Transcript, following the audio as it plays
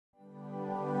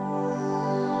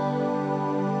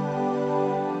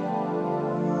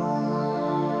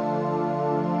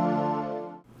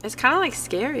it's kind of like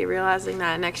scary realizing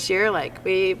that next year, like,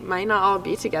 we might not all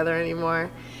be together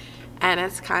anymore. And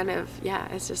it's kind of, yeah,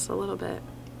 it's just a little bit.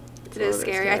 It is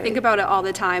scary. I think about it all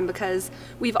the time because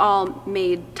we've all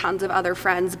made tons of other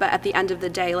friends, but at the end of the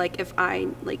day, like, if I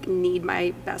like need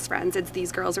my best friends, it's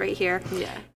these girls right here.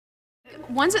 Yeah.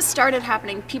 Once it started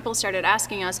happening, people started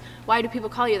asking us, why do people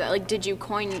call you that? Like, did you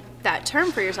coin that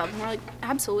term for yourself? And we're like,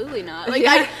 absolutely not. Like,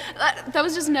 yeah. that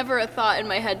was just never a thought in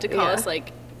my head to call us,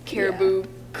 like, Caribou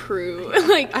Crew.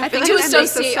 Like, I think to like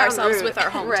associate ourselves rude. with our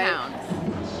hometown. Right.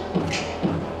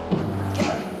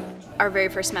 Our very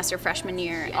first semester, freshman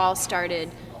year, all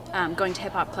started going to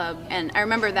hip hop club, and I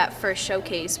remember that first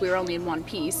showcase, we were only in one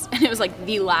piece, and it was like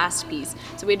the last piece,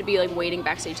 so we had to be like waiting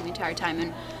backstage the entire time,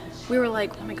 and we were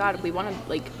like, oh my god, we want to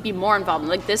like be more involved,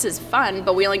 like this is fun,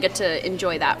 but we only get to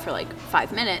enjoy that for like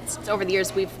 5 minutes. So over the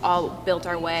years, we've all built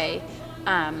our way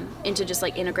into just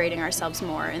like integrating ourselves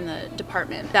more in the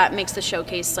department. That makes the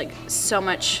showcase like so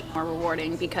much more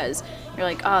rewarding because you're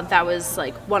like, oh, that was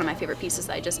like one of my favorite pieces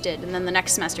that I just did, and then the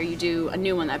next semester you do a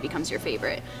new one that becomes your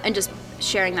favorite, and just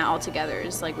sharing that all together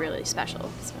is like really special.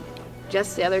 So.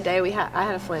 Just the other day, I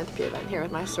had a philanthropy event here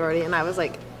with my sorority, and I was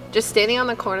like, just standing on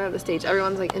the corner of the stage,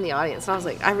 everyone's like in the audience, and I was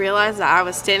like, I realized that I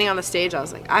was standing on the stage, I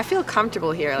was like, I feel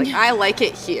comfortable here, like I like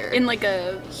it here. In like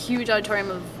a huge auditorium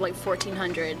of like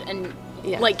 1,400, and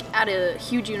yeah. like at a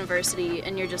huge university,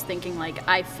 and you're just thinking like,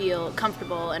 I feel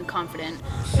comfortable and confident.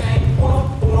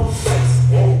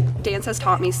 Dance has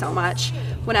taught me so much.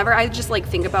 Whenever I just like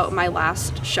think about my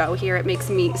last show here, it makes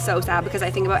me so sad because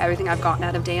I think about everything I've gotten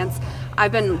out of dance.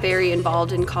 I've been very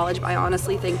involved in college, but I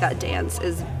honestly think that dance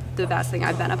is the best thing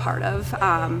I've been a part of, or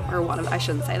I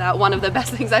shouldn't say that, one of the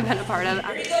best things I've been a part of.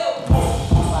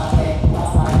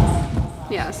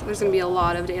 Yeah, so there's going to be a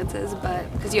lot of dances,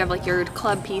 but because you have like your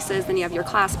club pieces, then you have your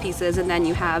class pieces, and then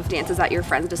you have dances that your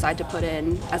friends decide to put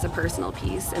in as a personal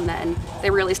piece, and then they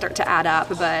really start to add up,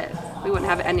 but we wouldn't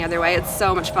have it any other way. It's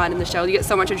so much fun in the show. You get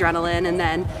so much adrenaline, and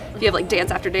then if you have like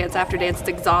dance after dance after dance, it's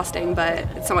exhausting, but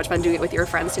it's so much fun doing it with your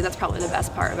friends too. That's probably the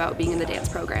best part about being in the dance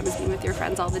program, is being with your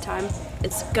friends all the time.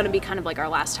 It's going to be kind of like our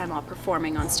last time all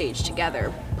performing on stage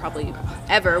together, probably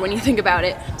ever when you think about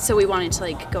it. So we wanted to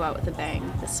like go out with a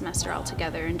bang this semester all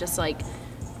together and just like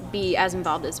be as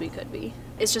involved as we could be.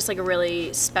 It's just like a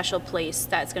really special place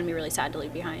that's going to be really sad to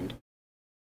leave behind.